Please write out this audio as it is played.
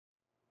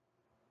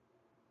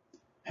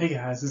Hey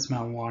guys, it's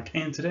Mountain Walk,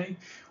 and today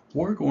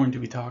we're going to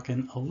be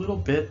talking a little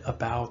bit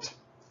about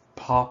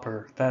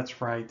Pauper. That's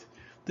right.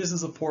 This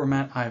is a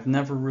format I've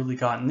never really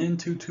gotten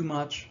into too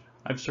much.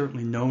 I've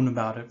certainly known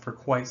about it for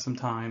quite some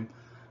time,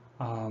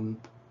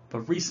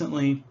 but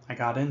recently I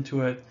got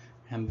into it,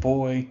 and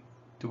boy,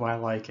 do I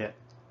like it.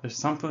 There's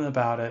something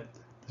about it.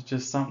 There's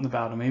just something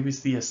about it. Maybe it's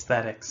the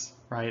aesthetics,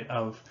 right,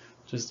 of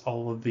just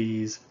all of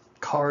these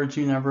cards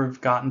you never have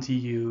gotten to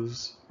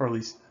use, or at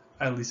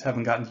least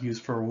haven't gotten to use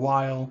for a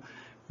while.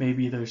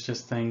 Maybe there's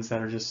just things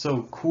that are just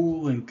so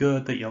cool and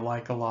good that you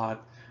like a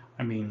lot.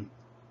 I mean,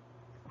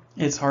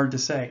 it's hard to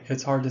say.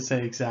 It's hard to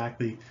say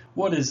exactly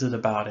what is it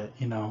about it,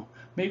 you know.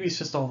 Maybe it's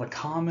just all the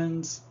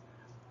commons,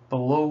 the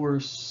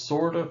lower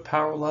sort of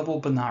power level,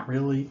 but not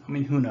really. I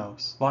mean, who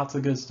knows? Lots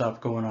of good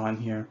stuff going on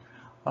here.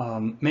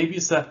 Maybe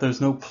it's that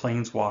there's no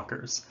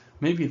planeswalkers.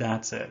 Maybe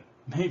that's it.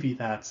 Maybe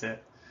that's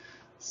it.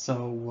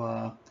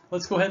 So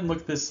let's go ahead and look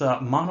at this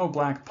mono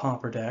black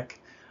Pauper deck.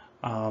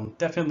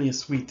 Definitely a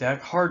sweet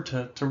deck, hard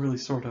to really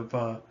sort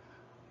of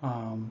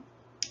um,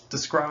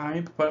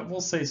 describe, but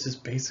we'll say it's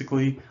just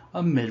basically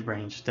a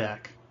mid-range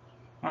deck.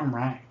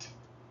 Alright.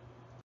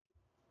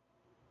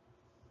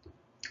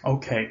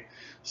 Okay,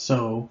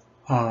 so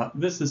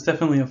this is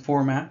definitely a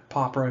format,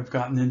 Pauper, I've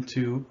gotten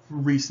into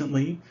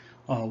recently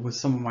with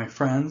some of my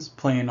friends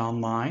playing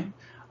online,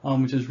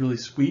 which is really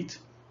sweet.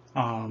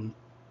 Um,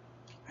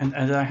 and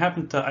I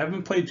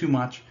haven't played too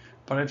much,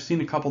 but I've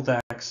seen a couple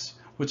decks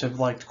which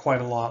I've liked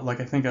quite a lot. Like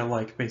I think I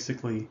like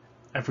basically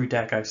every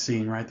deck I've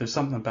seen. Right? There's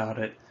something about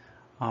it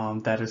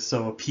that is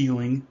so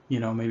appealing. You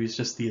know, maybe it's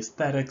just the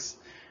aesthetics.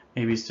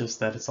 Maybe it's just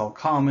that it's all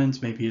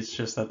commons. Maybe it's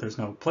just that there's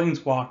no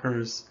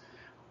planeswalkers.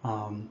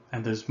 And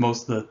there's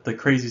most of the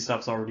crazy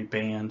stuff's already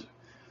banned.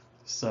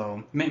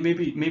 So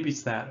maybe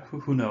it's that.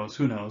 Who knows?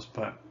 Who knows?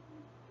 But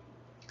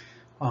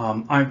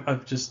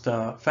I've just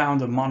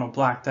found a mono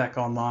black deck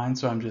online,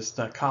 so I'm just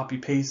copy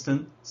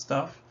pasting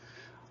stuff.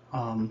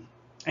 Um,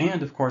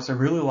 and of course, I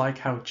really like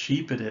how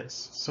cheap it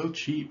is. So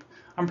cheap.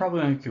 I'm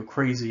probably gonna go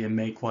crazy and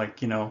make like,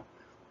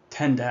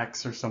 10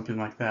 decks or something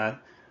like that.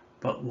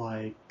 But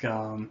like,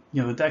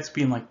 the decks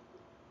being like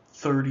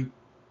 30,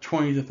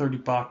 20 to 30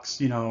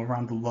 bucks,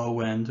 around the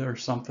low end or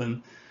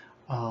something.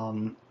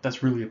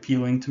 That's really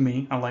appealing to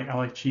me. I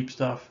like cheap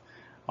stuff.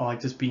 I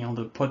like just being able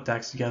to put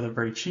decks together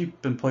very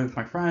cheap and play with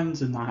my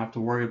friends and not have to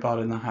worry about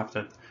it, not have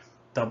to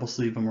double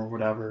sleeve them or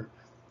whatever.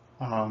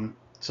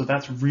 So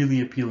that's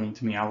really appealing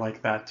to me. I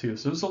like that too.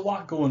 So there's a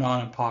lot going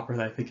on in Pauper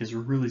that I think is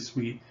really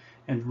sweet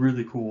and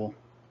really cool.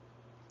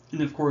 And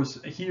of course,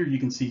 here you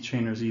can see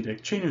Chainer's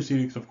Edict. Chainer's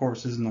Edict, of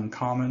course, isn't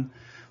uncommon,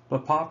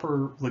 but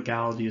Pauper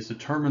legality is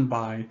determined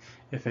by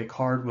if a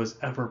card was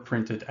ever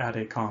printed at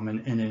a common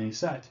in any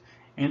set.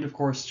 And of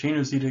course,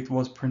 Chainer's Edict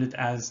was printed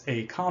as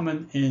a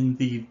common in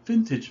the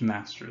Vintage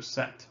Masters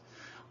set.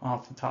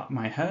 Off the top of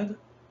my head,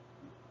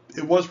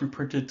 it was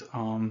reprinted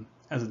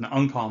as an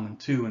uncommon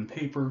too in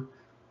paper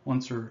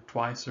once or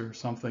twice or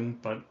something,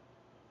 but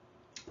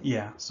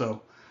yeah,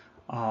 so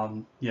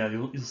yeah,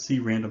 you'll see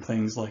random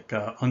things like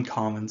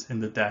uncommons in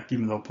the deck,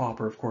 even though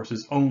Pauper, of course,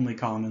 is only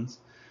commons.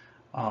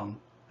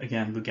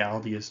 Again,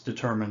 legality is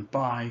determined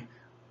by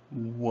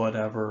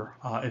whatever,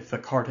 if the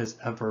card has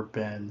ever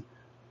been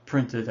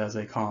printed as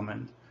a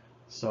common.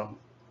 So,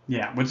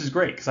 yeah, which is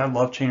great because I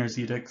love Chainer's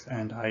Edicts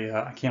and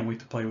I can't wait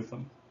to play with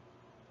them.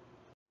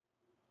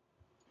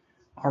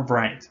 All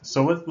right,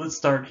 so let's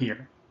start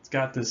here. It's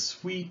got this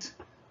sweet,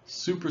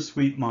 super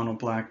sweet mono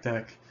black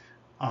deck.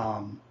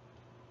 Um,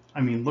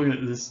 I mean, look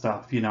at this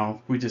stuff.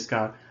 We just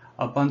got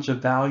a bunch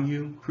of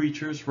value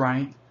creatures,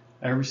 right?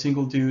 Every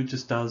single dude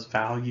just does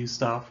value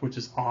stuff, which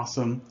is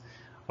awesome.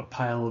 A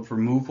pile of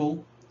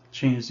removal,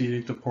 Chainer's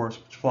Edict, of course,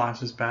 which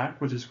flashes back,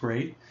 which is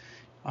great.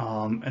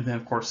 And then,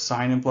 of course,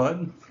 Sign in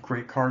Blood,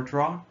 great card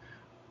draw.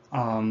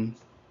 Um,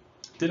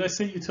 did I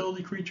say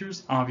utility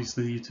creatures?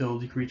 Obviously,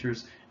 utility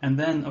creatures. And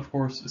then, of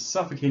course,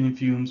 Suffocating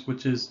Fumes,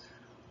 which is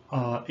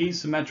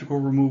asymmetrical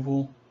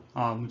removal,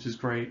 which is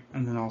great.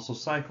 And then also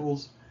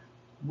Cycles,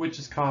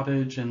 Witch's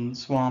Cottage, and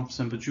Swamps,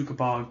 and Bajuka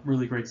Bog,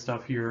 really great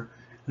stuff here.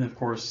 And of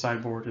course,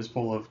 sideboard is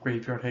full of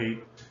Graveyard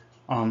Hate,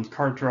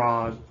 card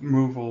draw,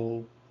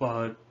 removal,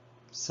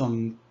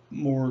 some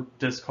more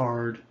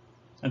discard,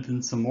 and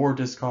then some more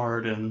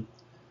discard, and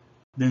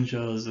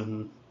ninjas,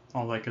 and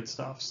all that good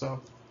stuff.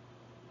 So,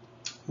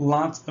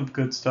 lots of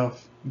good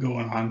stuff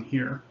going on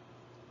here.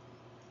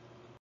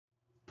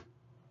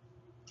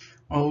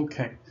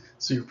 Okay,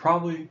 so you're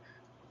probably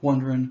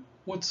wondering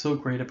what's so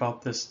great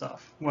about this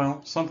stuff.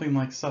 Well, something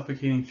like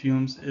Suffocating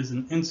Fumes is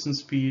an instant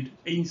speed,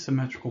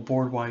 asymmetrical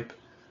board wipe,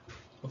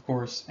 of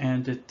course,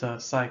 and it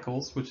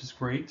cycles, which is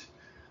great.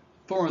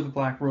 Thorn of the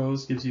Black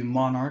Rose gives you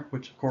Monarch,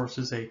 which of course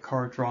is a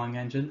card drawing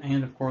engine,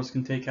 and of course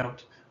can take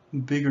out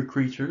bigger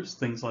creatures,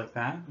 things like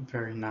that.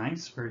 Very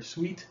nice, very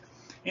sweet.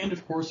 And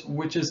of course,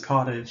 Witch's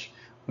Cottage,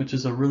 which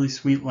is a really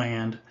sweet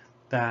land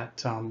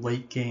that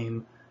late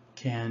game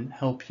can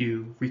help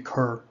you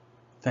recur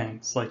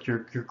things like your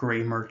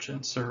gray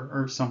merchants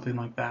or something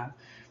like that.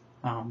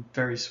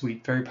 Very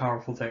sweet, very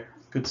powerful there.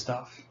 Good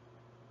stuff.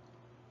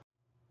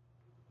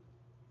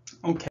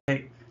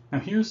 Okay, now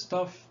here's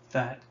stuff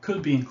that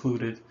could be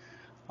included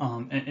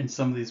in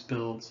some of these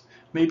builds.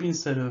 Maybe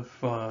instead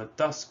of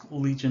Dusk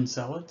Legion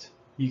Zealot,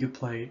 you could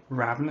play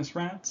Ravenous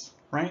Rats,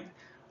 right?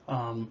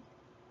 Um,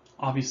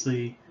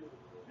 Obviously,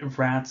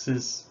 Rats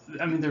is,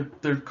 I mean,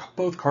 they're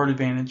both card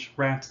advantage.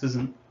 Rats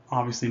doesn't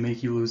obviously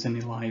make you lose any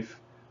life.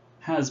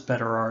 Has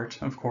better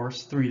art, of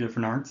course, 3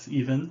 different arts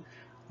even.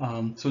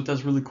 So it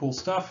does really cool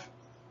stuff.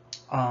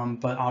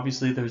 But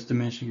obviously there's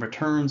diminishing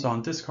returns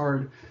on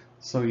discard,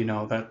 so you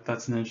know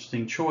that's an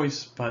interesting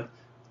choice. But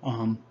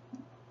um,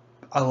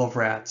 I love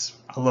rats.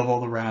 I love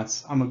all the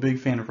rats. I'm a big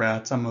fan of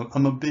rats. I'm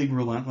a big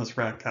Relentless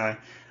Rat guy.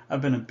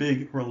 I've been a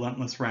big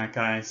Relentless Rat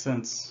guy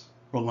since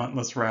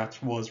Relentless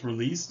Rats was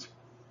released,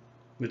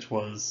 which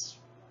was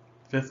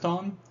 5th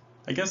on.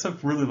 I guess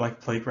I've really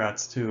liked Plague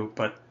Rats too,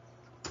 but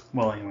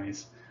well,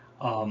 anyways.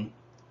 Um,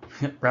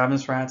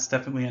 Ravenous Rats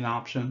definitely an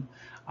option.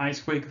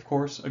 Icequake, of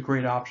course, a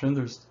great option.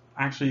 There's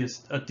actually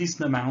a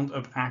decent amount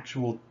of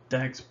actual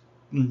decks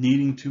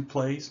needing to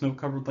play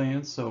snow-covered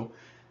lands, so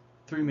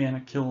 3 mana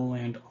kill a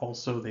land,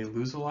 also they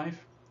lose a life.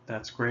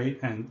 That's great,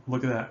 and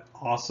look at that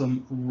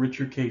awesome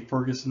Richard K.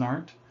 Ferguson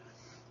art.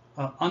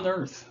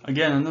 Unearth,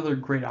 again, another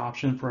great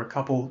option for a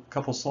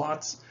couple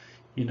slots,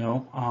 you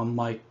know,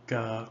 like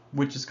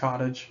Witch's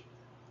Cottage.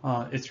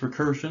 It's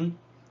recursion,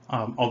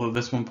 although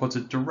this one puts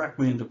it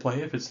directly into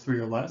play if it's 3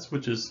 or less,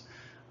 which is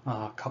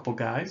a couple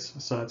guys,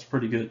 so that's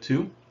pretty good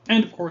too.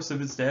 And of course,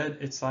 if it's dead,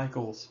 it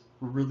cycles.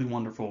 Really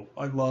wonderful.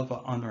 I love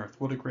Unearth.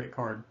 What a great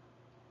card.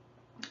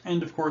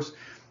 And of course,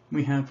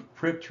 we have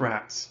Crypt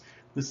Rats.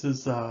 This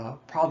is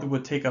probably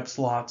would take up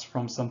slots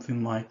from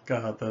something like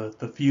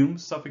the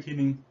Fumes,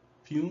 Suffocating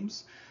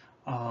Fumes.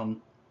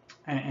 Um,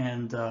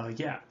 and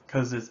yeah,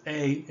 because it's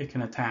A, it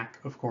can attack,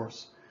 of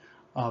course,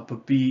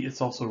 but B,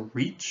 it's also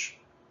reach.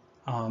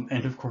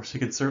 And of course, it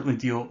can certainly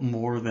deal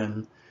more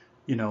than,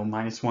 you know,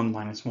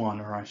 -1/-1,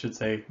 or I should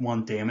say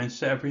 1 damage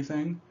to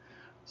everything.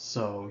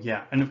 So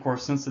yeah, and of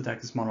course, since the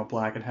deck is mono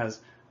black, it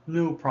has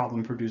no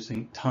problem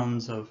producing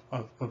tons of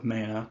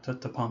mana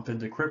to pump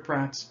into Crypt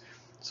Rats.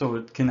 So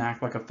it can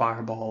act like a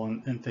fireball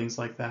and things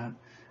like that.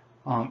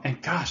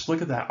 And gosh,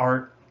 look at that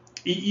art.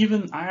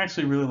 Even I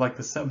actually really like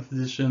the 7th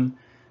edition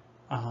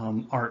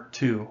art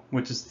too,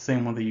 which is the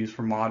same one they use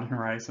for Modern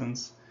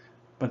Horizons.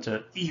 Bunch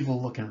of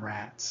evil looking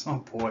rats. Oh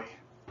boy,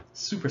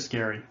 super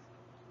scary.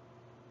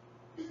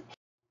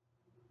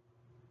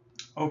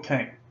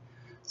 Okay,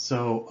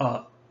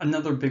 so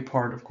another big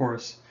part, of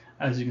course,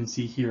 as you can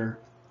see here,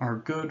 our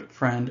good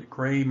friend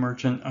Grey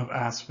Merchant of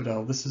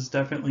Asphodel. This is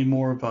definitely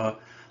more of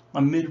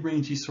a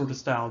mid-rangey sort of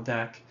style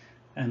deck,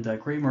 and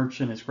Grey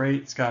Merchant is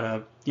great. It's got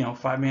a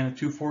 5 mana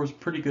 2/4s,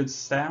 pretty good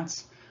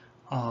stats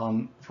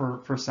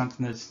for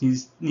something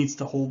that needs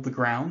to hold the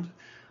ground.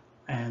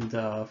 And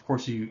of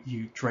course,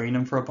 you drain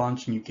them for a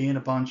bunch and you gain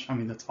a bunch. I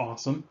mean, that's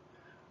awesome.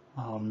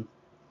 Um,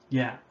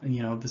 yeah,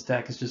 you know, this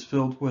deck is just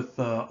filled with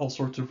all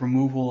sorts of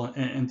removal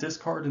and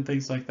discard and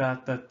things like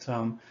that that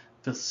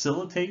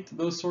facilitate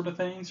those sort of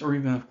things, or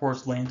even, of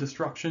course, land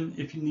destruction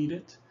if you need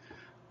it.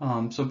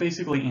 So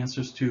basically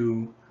answers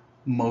to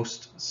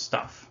most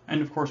stuff.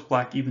 And of course,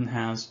 black even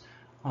has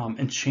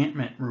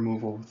enchantment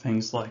removal,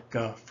 things like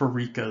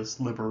Farika's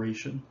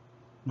Liberation.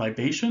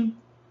 Libation?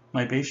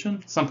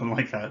 Libation? Something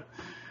like that.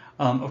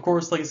 Of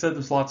course, like I said,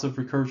 there's lots of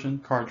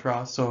recursion card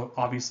draw, so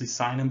obviously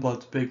Sign in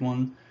Blood's a big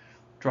one.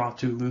 Draw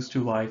 2, lose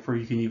 2 life, or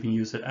you can even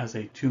use it as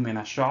a 2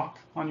 mana shock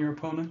on your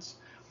opponents.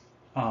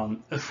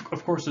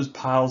 Of course, there's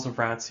piles of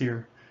rats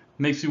here.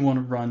 Makes you want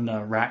to run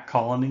Rat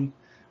Colony,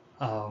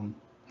 um,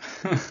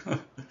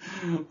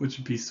 which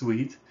would be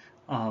sweet.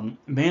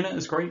 Mana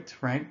is great,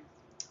 right?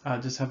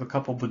 Just have a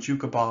couple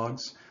Bajuka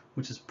Bogs,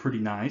 which is pretty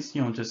nice.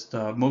 You know, just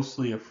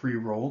mostly a free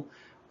roll.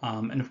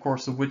 And of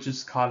course, the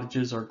Witches'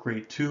 Cottages are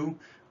great too.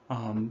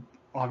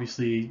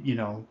 Obviously, you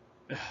know,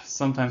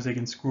 sometimes they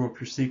can screw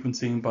up your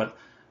sequencing, but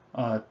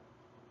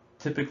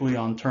typically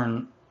on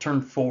turn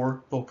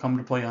 4, they'll come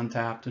to play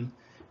untapped and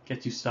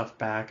get you stuff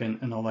back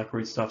and all that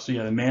great stuff. So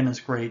yeah, the mana is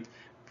great.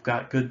 We've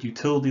got good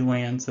utility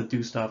lands that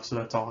do stuff, so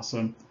that's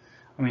awesome.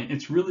 I mean,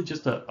 it's really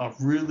just a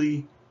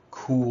really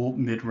cool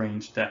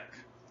mid-range deck.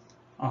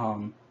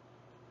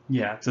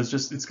 Yeah,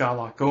 it's got a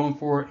lot going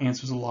for it,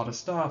 answers a lot of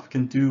stuff,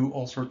 can do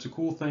all sorts of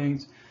cool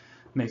things,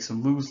 makes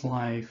them lose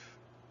life,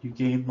 you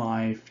gain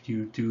life,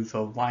 you do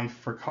the life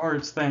for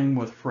cards thing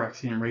with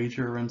Phyrexian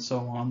Rager and so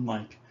on.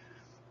 Like,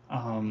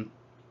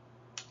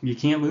 you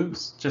can't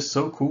lose. Just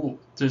so cool.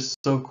 Just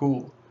so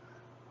cool.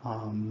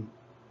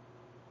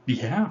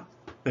 Yeah,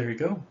 there you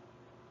go.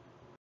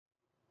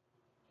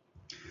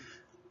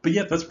 But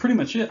yeah, that's pretty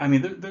much it. I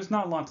mean, there's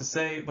not a lot to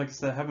say. Like I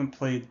said, I haven't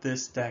played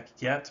this deck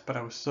yet, but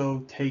I was so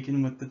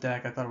taken with the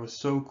deck. I thought it was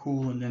so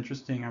cool and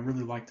interesting. I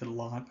really liked it a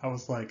lot. I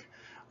was like,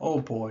 oh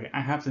boy,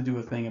 I have to do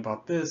a thing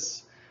about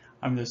this.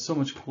 I mean, there's so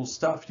much cool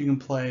stuff you can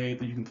play.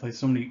 That you can play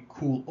so many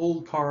cool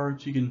old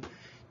cards. You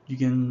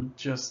can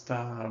just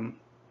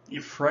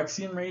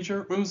Phyrexian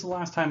Rager. When was the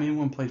last time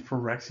anyone played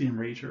Phyrexian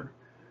Rager?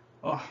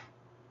 Oh,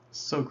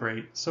 so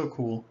great, so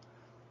cool.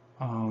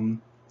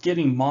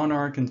 Getting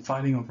Monarch and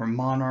fighting over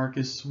Monarch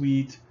is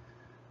sweet.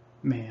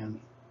 Man,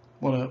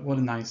 what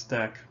a nice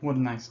deck. What a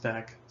nice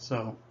deck.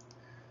 So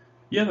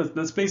yeah,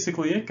 that's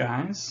basically it,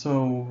 guys.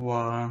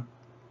 So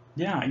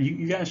yeah,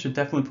 you guys should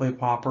definitely play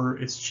Pauper.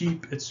 It's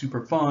cheap, it's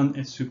super fun,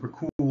 it's super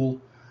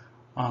cool.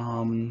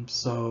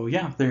 So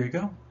yeah, there you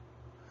go.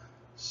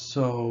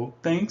 So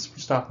thanks for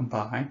stopping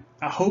by.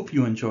 I hope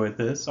you enjoyed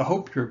this. I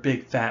hope you're a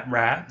big fat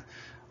rat.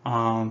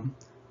 Um,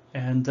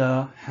 and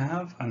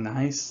have a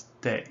nice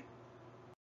day.